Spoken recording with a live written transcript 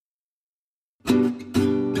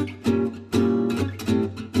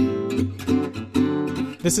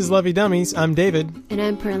This is Lovey Dummies. I'm David. And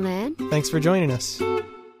I'm Perlan. Thanks for joining us.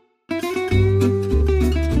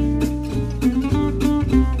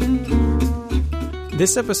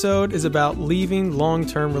 This episode is about leaving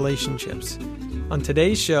long-term relationships. On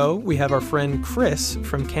today's show, we have our friend Chris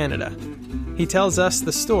from Canada. He tells us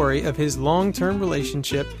the story of his long-term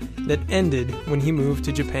relationship that ended when he moved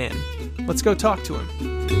to Japan. Let's go talk to him.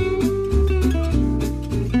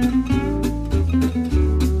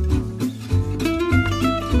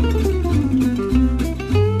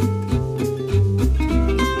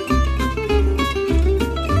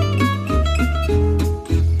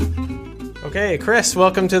 Okay, Chris,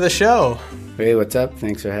 welcome to the show. Hey, what's up?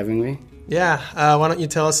 Thanks for having me. Yeah, why don't you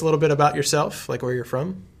tell us a little bit about yourself, like where you're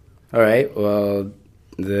from? All right, well,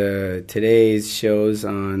 today's show's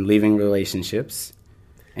on leaving relationships,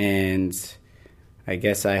 and I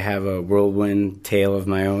guess I have a whirlwind tale of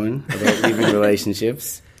my own about leaving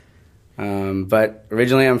relationships. But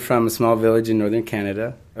originally I'm from a small village in northern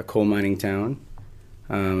Canada, a coal mining town,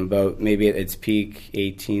 about maybe at its peak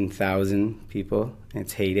 18,000 people in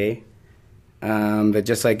its heyday. But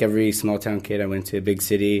just like every small town kid, I went to a big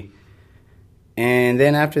city. And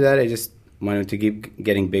then after that, I just wanted to keep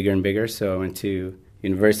getting bigger and bigger. So I went to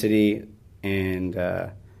university, and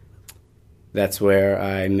that's where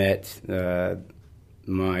I met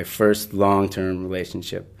my first long-term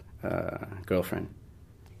relationship girlfriend.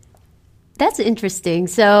 That's interesting.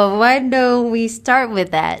 So why don't we start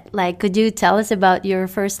with that? Like, could you tell us about your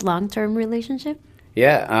first long-term relationship?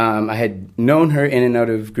 Yeah, I had known her in and out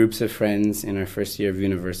of groups of friends in our first year of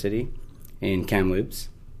university in Kamloops.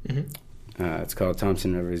 Mm-hmm. It's called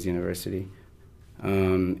Thompson Rivers University.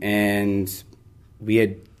 And we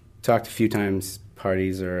had talked a few times,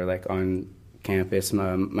 parties or like on campus.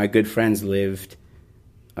 My good friends lived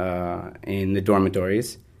in the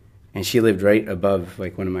dormitories, and she lived right above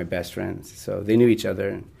like one of my best friends. So they knew each other,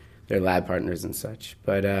 and they're lab partners and such.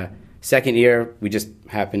 But second year, we just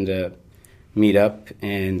happened to meet up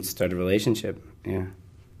and start a relationship. Yeah.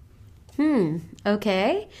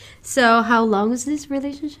 Okay. So how long was this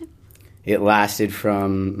relationship? It lasted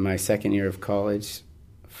from my second year of college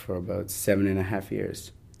for about 7.5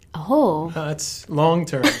 years. Oh. That's long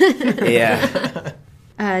term. Yeah.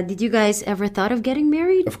 Did you guys ever thought of getting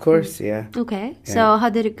married? Of course, yeah. Okay. Yeah. So how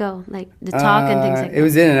did it go? Like the talk and things like that? It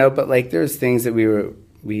was in and out, but like there was things that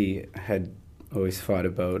we had always fought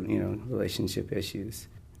about, relationship issues.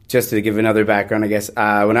 Just to give another background, I guess,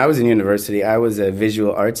 when I was in university, I was a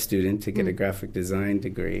visual arts student to get a graphic design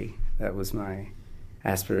degree. That was my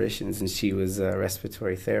aspirations, and she was a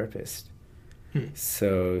respiratory therapist.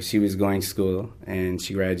 So she was going to school, and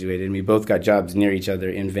she graduated, and we both got jobs near each other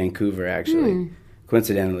in Vancouver, actually,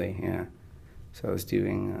 coincidentally, yeah. So I was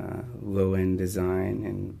doing low-end design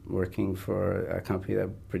and working for a company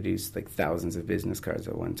that produced like thousands of business cards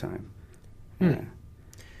at one time. Yeah.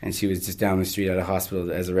 And she was just down the street at a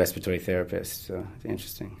hospital as a respiratory therapist. So it's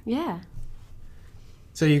interesting. Yeah.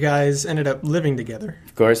 So you guys ended up living together?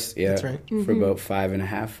 Of course, yeah. That's right. For about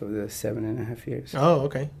 5.5 of the 7.5 years. Oh,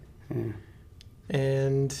 okay. Yeah.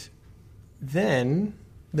 And then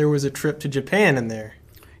there was a trip to Japan in there.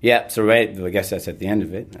 Yeah, so I guess that's at the end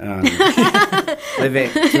of it.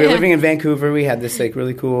 So we were living in Vancouver. We had this like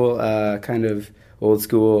really cool kind of old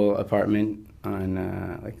school apartment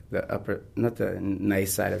on like the upper, not the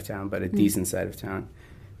nice side of town, but a decent side of town,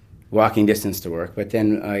 walking distance to work. But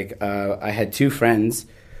then I had two friends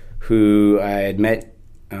who I had met.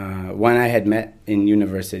 One I had met in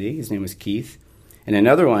university. His name was Keith, and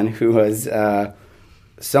another one who was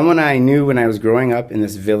someone I knew when I was growing up in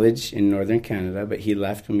this village in northern Canada, but he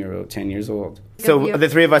left when we were about 10 years old. So the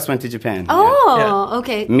three of us went to Japan. Oh, Yeah.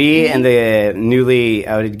 okay. Me and the newly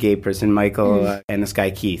outed gay person, Michael, and this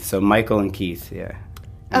guy, Keith. So Michael and Keith, yeah.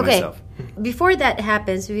 And Okay. myself. Before that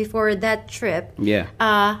happens, before that trip, Yeah.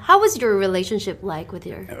 how was your relationship like with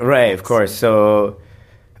your... Right, of course. So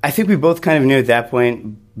I think we both kind of knew at that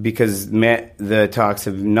point, because the talks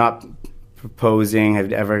of not proposing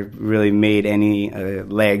have ever really made any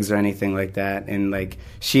legs or anything like that. And like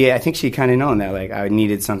I think she kind of known that like I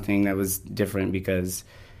needed something that was different, because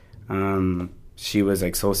she was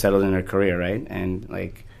like so settled in her career, right? And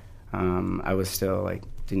like I was still like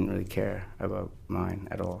didn't really care about mine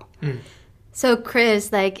at all. So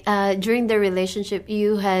Chris, like during the relationship,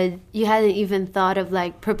 you hadn't even thought of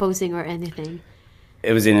like proposing or anything.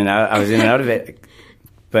 It was in and out. I was in and out of it,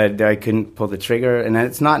 but I couldn't pull the trigger. And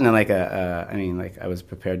it's not in like I mean, like I was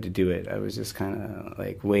prepared to do it. I was just kind of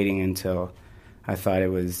like waiting until I thought it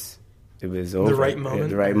was over. The right moment?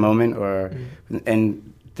 The right moment,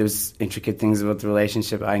 and there's intricate things about the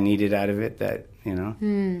relationship I needed out of it that,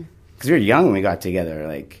 because we were young when we got together,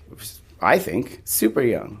 like, I think, super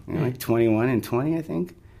young, like 21 and 20, I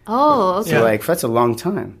think. Oh, okay. So, like, that's a long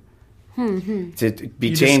time. To be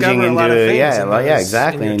You changing discover a into, lot of things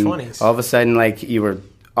exactly. in your And 20s. all of a sudden, like, you were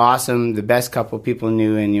awesome, the best couple people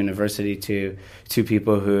knew in university, to two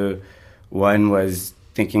people who, one was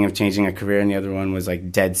thinking of changing a career and the other one was,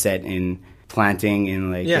 like, dead set in planting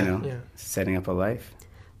and, like, setting up a life.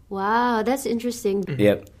 Wow, that's interesting.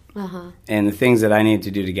 Yep. Uh-huh. And the things that I needed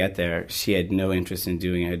to do to get there, she had no interest in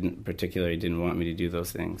doing. I particularly didn't want me to do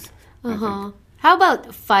those things. Uh-huh. How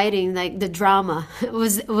about fighting, like the drama?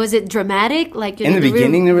 Was it dramatic? Like in the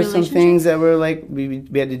beginning, there were some relationship? things that were like we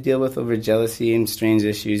had to deal with over jealousy and strange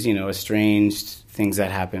issues. Estranged things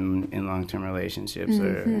that happen in long-term relationships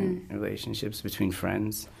or in relationships between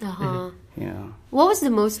friends. Uh-huh. What was the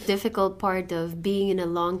most difficult part of being in a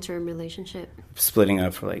long-term relationship? Splitting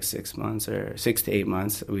up for like 6 months or 6 to 8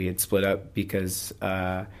 months. We had split up because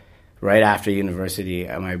right after university,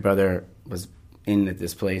 my brother was in at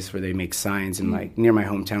this place where they make signs and like near my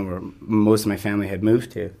hometown where most of my family had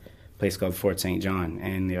moved to, a place called Fort St. John.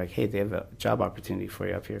 And they're like, hey, they have a job opportunity for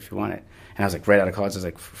you up here if you want it. And I was like, right out of college, I was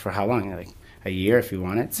like, for how long? They're like, a year if you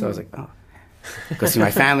want it. So I was like, oh, go see my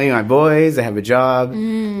family, my boys, I have a job,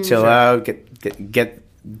 chill out, get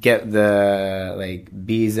the like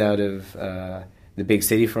bees out of the big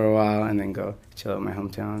city for a while and then go chill out in my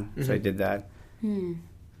hometown. So I did that. And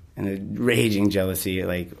the raging jealousy,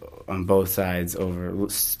 like, on both sides over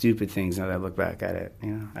stupid things. Now that I look back at it,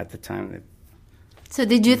 at the time. So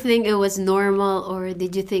did you think it was normal, or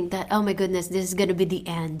did you think that, oh my goodness, this is going to be the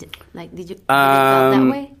end? Like, did you feel that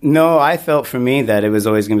way? No, I felt for me that it was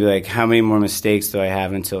always going to be like, how many more mistakes do I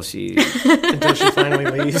have until she finally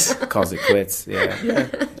leaves? Calls it quits, yeah.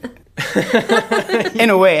 In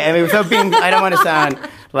a way, I mean, without being, I don't want to sound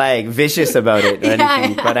like vicious about it or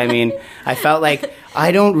anything, but I mean, I felt like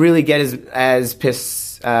I don't really get as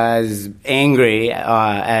pissed, as angry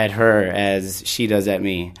at her as she does at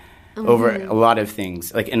me over a lot of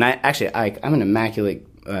things. Like, and I'm an immaculate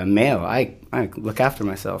male. I look after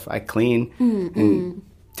myself. I clean and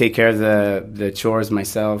take care of the chores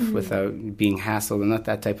myself without being hassled. I'm not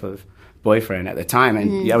that type of boyfriend at the time,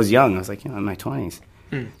 and I was young. I was like, in my 20s.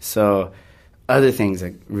 So other things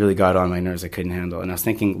that really got on my nerves I couldn't handle. And I was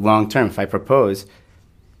thinking long term, if I propose,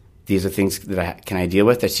 these are things that can I deal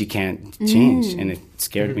with that she can't change. And it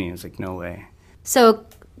scared me. I was like, no way. So,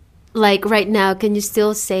 like right now, can you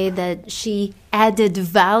still say that she added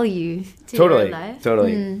value to your life?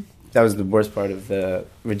 Totally. That was the worst part of the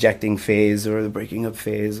rejecting phase or the breaking up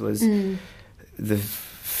phase was the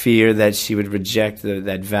fear that she would reject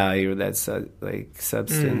that value or that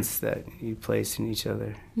substance that you place in each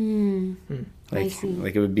other. I see.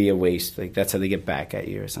 Like it would be a waste. Like that's how they get back at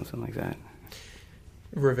you or something like that.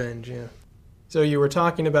 Revenge, yeah. So you were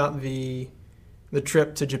talking about the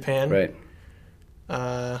trip to Japan. Right.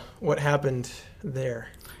 What happened there?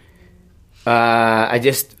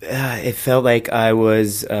 It felt like I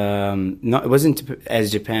was not. It wasn't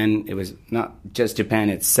as Japan. It was not just Japan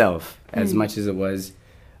itself as much as it was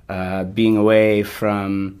being away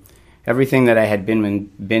from everything that I had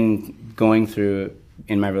been going through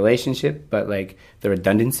in my relationship, but like the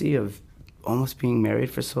redundancy of almost being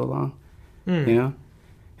married for so long,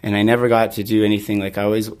 And I never got to do anything. Like I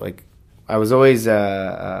was always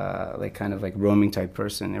like kind of like roaming type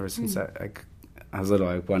person ever since I was little.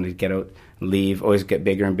 I wanted to get out, leave, always get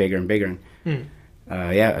bigger and bigger and bigger.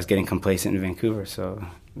 I was getting complacent in Vancouver. So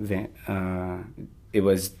it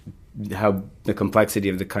was how the complexity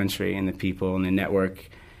of the country and the people and the network,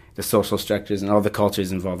 the social structures and all the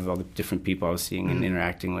cultures involved with all the different people I was seeing and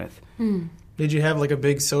interacting with. Did you have like a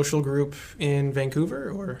big social group in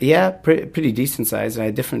Vancouver, or? Yeah, pretty decent size. I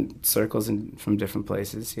had different circles from different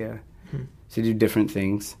places. Yeah, to do different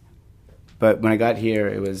things. But when I got here,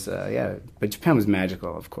 it was But Japan was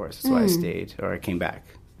magical, of course. That's why I stayed or I came back.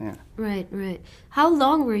 Yeah. Right. How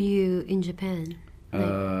long were you in Japan?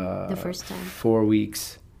 The first time. 4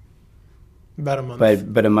 weeks. About a month.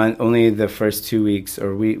 But a month. Only the first 2 weeks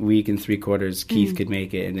or week and 3/4. Keith could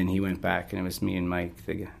make it, and then he went back, and it was me and Mike,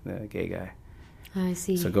 the gay guy. I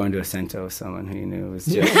see. So going to a Sento with someone who you knew was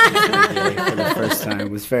just for the first time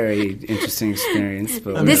was very interesting experience.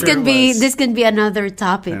 But this can be another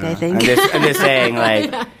topic, I think. I'm just saying,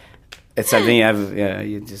 like, it's something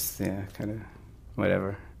you just kind of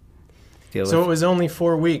whatever deal with. So it was only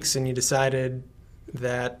 4 weeks, and you decided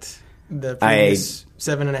that the previous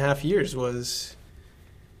 7.5 years was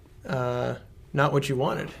not what you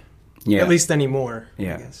wanted. Yeah. At least anymore.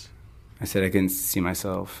 Yeah. I guess. I said I couldn't see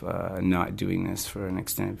myself not doing this for an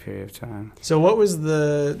extended period of time. So what was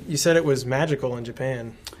you said it was magical in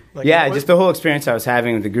Japan. Like, yeah, just the whole experience I was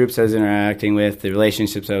having with the groups I was interacting with, the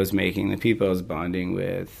relationships I was making, the people I was bonding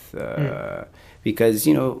with. Because,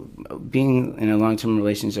 you know, being in a long-term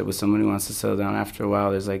relationship with someone who wants to settle down after a while,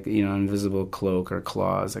 there's like, you know, invisible cloak or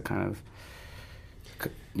claws that kind of,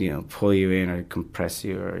 you know, pull you in or compress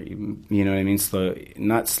you or, you know what I mean?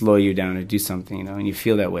 Not slow you down or do something, you know, and you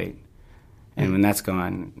feel that weight. And when that's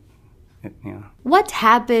gone, you know. What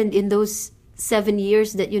happened in those 7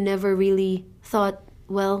 years that you never really thought,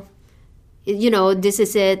 well, you know, this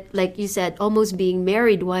is it, like you said, almost being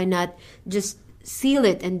married, why not just seal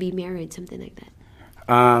it and be married, something like that?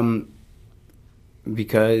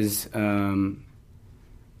 Because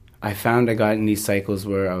I found I got in these cycles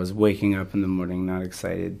where I was waking up in the morning not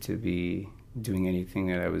excited to be doing anything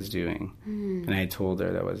that I was doing. And I told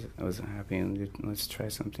her that I wasn't happy and let's try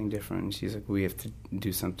something different. And she's like, we have to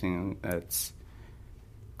do something that's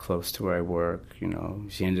close to where I work, you know.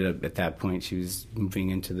 She ended up, at that point, she was moving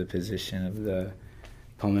into the position of the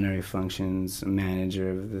pulmonary functions manager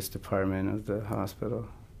of this department of the hospital.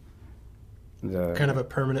 Kind of a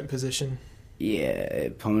permanent position. Yeah,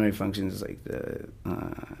 pulmonary functions is like the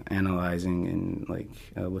analyzing and like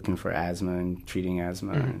looking for asthma and treating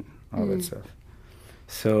asthma and all that stuff.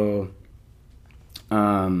 So,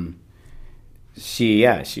 she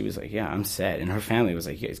was like, yeah, I'm set. And her family was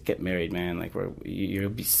like, yeah, get married, man. Like, you'll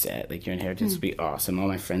be set. Like, your inheritance will be awesome. All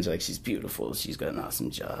my friends are like, she's beautiful. She's got an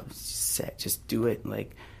awesome job. She's set. Just do it.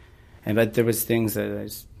 Like, but there was things that I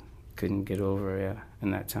just couldn't get over,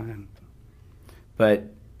 in that time. But,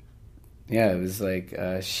 yeah, it was like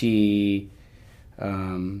she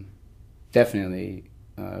definitely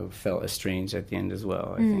felt estranged at the end as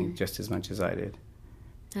well, I think, just as much as I did.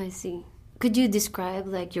 I see. Could you describe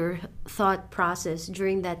like your thought process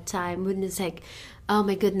during that time when it's like, oh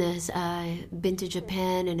my goodness, I've been to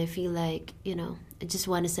Japan and I feel like, you know, I just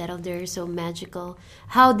want to settle there, so magical.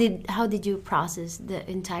 How did you process the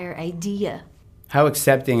entire idea? How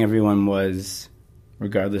accepting everyone was,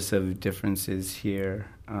 regardless of differences here,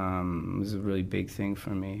 was a really big thing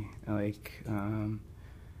for me. Like,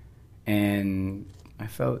 and I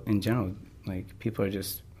felt in general like people are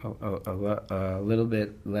just a little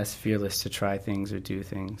bit less fearless to try things or do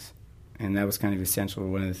things, and that was kind of essential.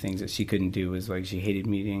 One of the things that she couldn't do was like she hated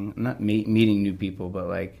meeting new people, but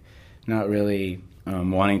like not really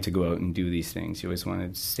wanting to go out and do these things. She always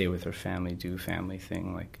wanted to stay with her family, do family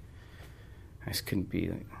thing. Like I just couldn't be.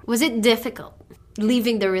 Like, was it difficult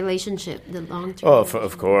leaving the relationship, the long term? Oh,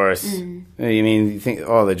 of course. I mean, you think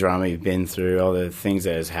all the drama you've been through, all the things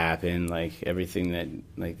that has happened, like everything that,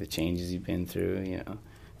 like the changes you've been through, you know.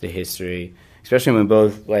 The history, especially when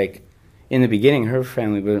both, like, in the beginning, her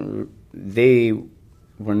family, they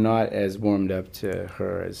were not as warmed up to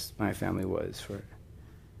her as my family was for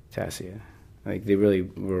Tassia. Like, they really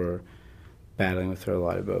were battling with her a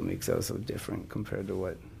lot about me because I was so different compared to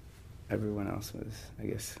what everyone else was. I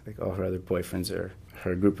guess, like, all her other boyfriends or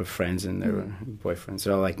her group of friends and their boyfriends.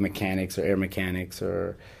 They're all, like, mechanics or air mechanics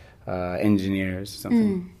or engineers or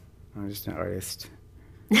something. I'm just an artist.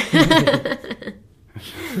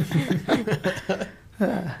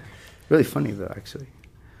 Really funny though, actually.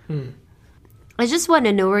 I just want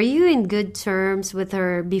to know, were you in good terms with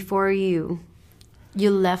her before you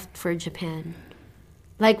left for Japan?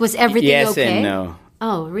 Like, was everything yes okay? Yes and no.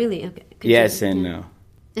 Oh, really? Okay. Yes and no.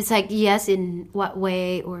 It's like yes in what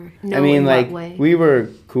way or no I mean, in like, what way? we were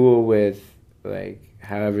cool with like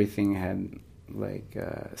how everything had like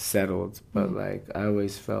settled, but like I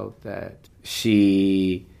always felt that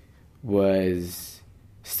she was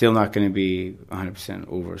still not going to be 100%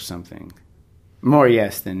 over something. More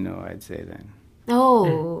yes than no, I'd say then.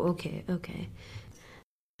 Oh, okay.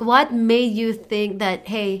 What made you think that,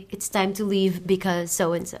 hey, it's time to leave because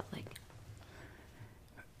so-and-so? Like,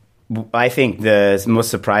 I think the most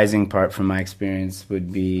surprising part from my experience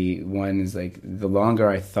would be, one is like the longer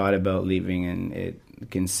I thought about leaving and it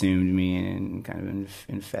consumed me and kind of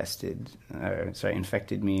infected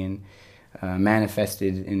me and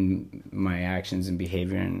manifested in my actions and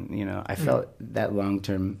behavior, and you know, I felt that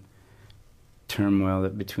long-term turmoil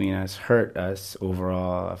that between us hurt us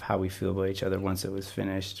overall of how we feel about each other once it was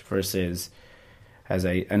finished, versus as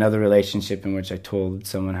another relationship in which I told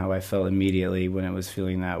someone how I felt immediately when it was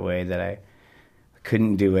feeling that way, that I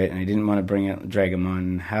couldn't do it and I didn't want to drag them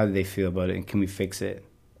on. How did they feel about it and can we fix it?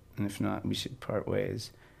 And if not, we should part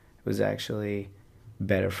ways. It was actually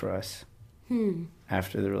better for us.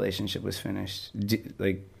 After the relationship was finished,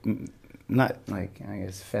 like, not like, I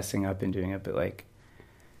guess, fessing up and doing it, but like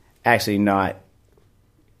actually not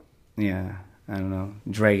I don't know,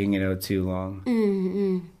 dragging it out too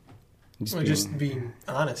long. Just being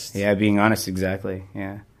honest. Yeah, being honest, exactly.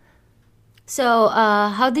 Yeah. So,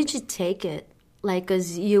 how did you take it? Like,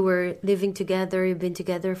 because you were living together, you've been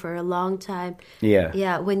together for a long time. Yeah.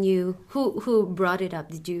 Yeah, when you, who brought it up?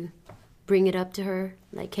 Did you bring it up to her?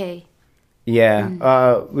 Like, hey. Yeah.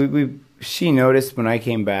 She noticed when I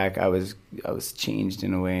came back, I was changed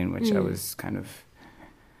in a way in which I was kind of,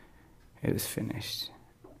 it was finished.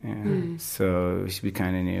 Yeah. So she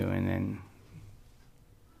kind of knew, and then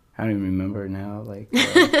I don't even remember now, like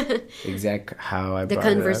exact how I the brought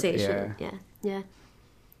conversation. It up. Yeah.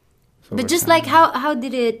 So But just like how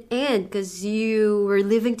did it end? Because you were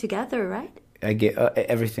living together, right? I get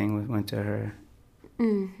everything went to her.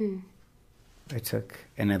 I took,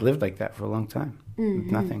 and I lived like that for a long time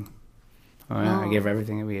with nothing. I gave her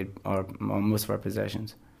everything that we had, most of our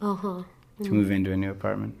possessions, to move into a new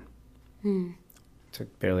apartment.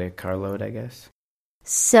 Took barely a carload, I guess.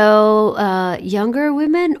 So, younger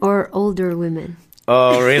women or older women?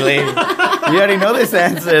 Oh, really? You already know this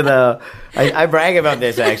answer, though. I brag about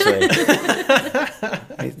this, actually.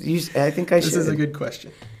 I think I should. This is a good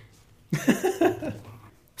question.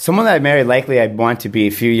 Someone that I married, likely I'd want to be a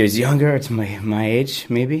few years younger, to my age,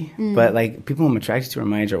 maybe. But like people I'm attracted to are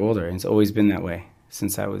my age or older, and it's always been that way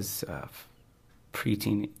since I was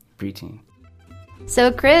preteen.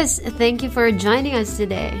 So, Chris, thank you for joining us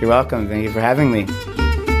today. You're welcome. Thank you for having me.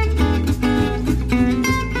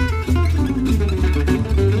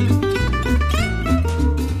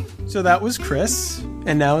 So that was Chris,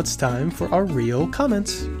 and now it's time for our real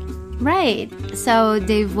comments. Right. So,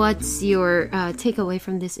 Dave, what's your takeaway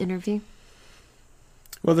from this interview?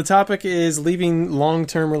 Well, the topic is leaving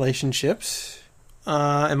long-term relationships,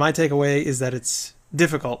 and my takeaway is that it's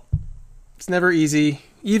difficult. It's never easy,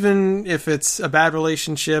 even if it's a bad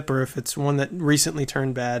relationship or if it's one that recently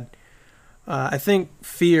turned bad. I think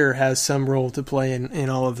fear has some role to play in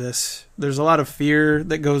all of this. There's a lot of fear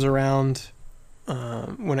that goes around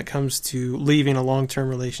when it comes to leaving a long-term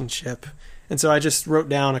relationship. And so I just wrote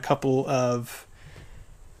down a couple of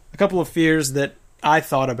fears that I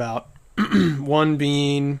thought about. One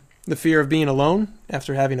being the fear of being alone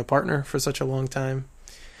after having a partner for such a long time.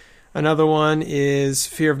 Another one is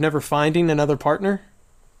fear of never finding another partner.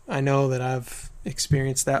 I know that I've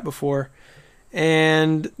experienced that before.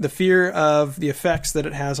 And the fear of the effects that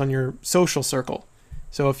it has on your social circle.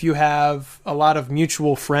 So if you have a lot of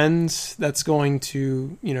mutual friends, that's going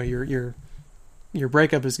to, your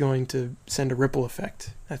breakup is going to send a ripple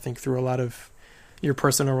effect, I think, through a lot of your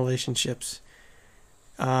personal relationships.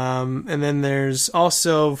 And then there's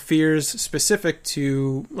also fears specific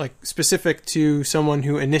to someone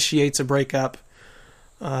who initiates a breakup,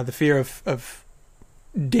 the fear of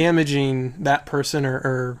damaging that person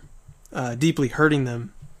or deeply hurting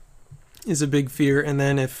them is a big fear. And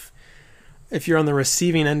then if you're on the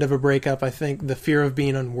receiving end of a breakup, I think the fear of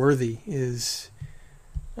being unworthy is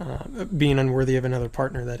being unworthy of another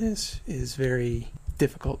partner. That is very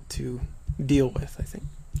difficult to deal with, I think.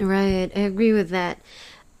 Right, I agree with that.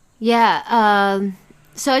 Yeah,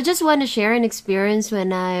 so I just want to share an experience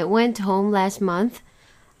when I went home last month.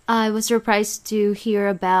 I was surprised to hear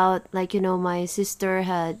about, my sister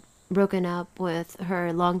had broken up with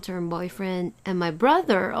her long-term boyfriend, and my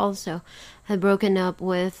brother also had broken up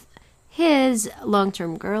with his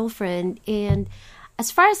long-term girlfriend. And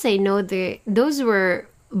as far as I know, those were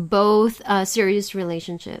both serious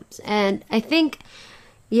relationships. And I think,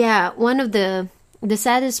 one of the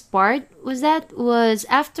saddest part was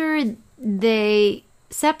after they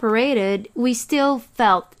separated, we still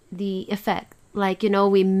felt the effect.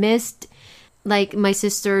 We missed my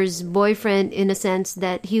sister's boyfriend in a sense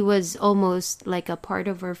that he was almost like a part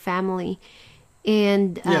of her family.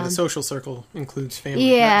 And the social circle includes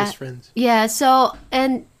family, not just friends. Yeah, so,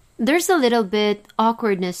 and there's a little bit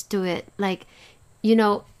awkwardness to it.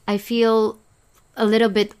 I feel a little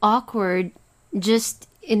bit awkward just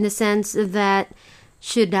in the sense that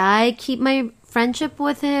should I keep my friendship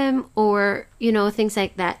with him or, things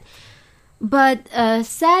like that. But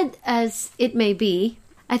sad as it may be,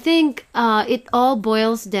 I think it all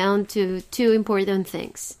boils down to two important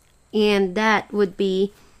things. And that would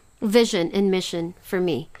be vision and mission for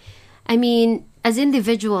me. I mean, as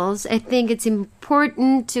individuals, I think it's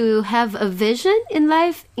important to have a vision in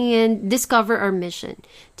life and discover our mission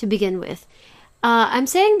to begin with. I'm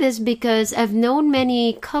saying this because I've known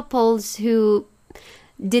many couples who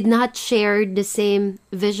did not share the same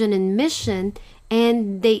vision and mission,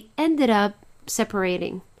 and they ended up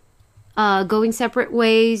separating, going separate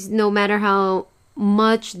ways, no matter how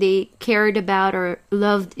much they cared about or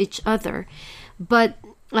loved each other. But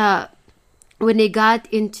when they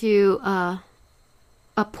got into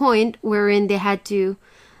a point wherein they had to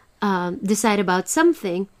decide about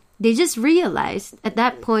something, they just realized at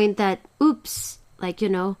that point that, oops, like,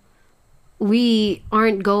 we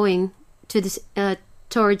aren't going to this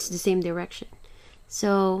towards the same direction.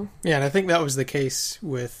 So yeah, and I think that was the case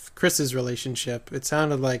with Chris's relationship. It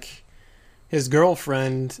sounded like his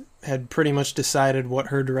girlfriend had pretty much decided what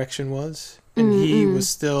her direction was, and he was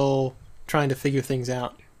still trying to figure things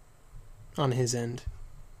out on his end.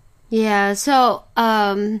 Yeah, so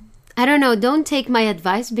I don't know, don't take my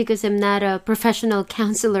advice because I'm not a professional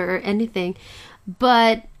counselor or anything,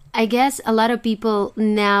 but I guess a lot of people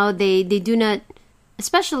now, they do not,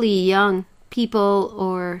 especially young people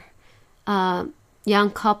or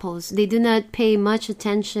young couples, they do not pay much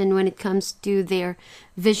attention when it comes to their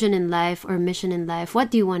vision in life or mission in life.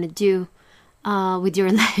 What do you want to do with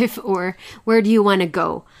your life, or where do you want to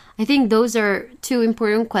go? I think those are two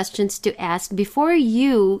important questions to ask before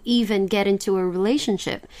you even get into a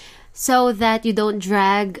relationship, so that you don't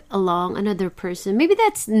drag along another person. Maybe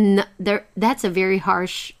that's a very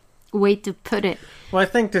harsh way to put it. Well, I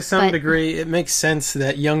think to some degree it makes sense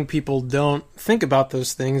that young people don't think about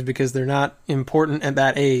those things because they're not important at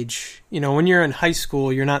that age. When you're in high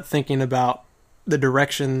school, you're not thinking about the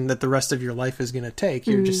direction that the rest of your life is going to take.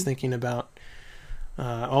 You're just thinking about,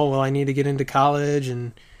 I need to get into college,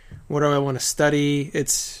 and what do I want to study?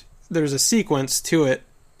 There's a sequence to it.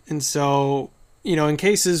 And so, in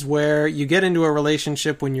cases where you get into a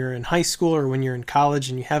relationship when you're in high school or when you're in college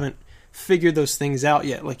and you haven't figured those things out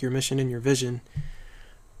yet, like your mission and your vision,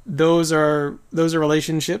 those are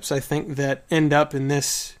relationships, I think, that end up in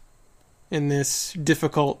this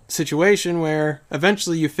difficult situation where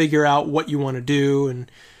eventually you figure out what you want to do,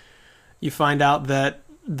 and you find out that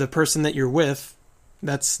the person that you're with,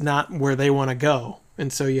 that's not where they want to go.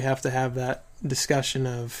 And so you have to have that discussion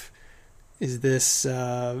of, is this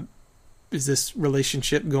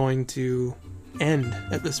relationship going to end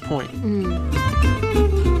at this point?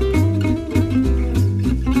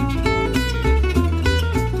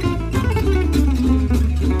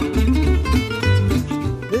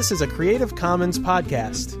 This is a Creative Commons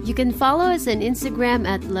podcast. You can follow us on Instagram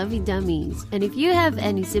at Lovey Dummies. And if you have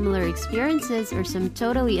any similar experiences or some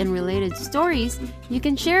totally unrelated stories, you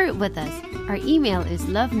can share it with us. Our email is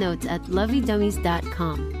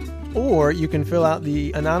lovenotes@loveydummies.com. Or you can fill out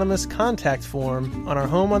the anonymous contact form on our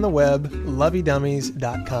home on the web,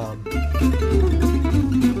 loveydummies.com.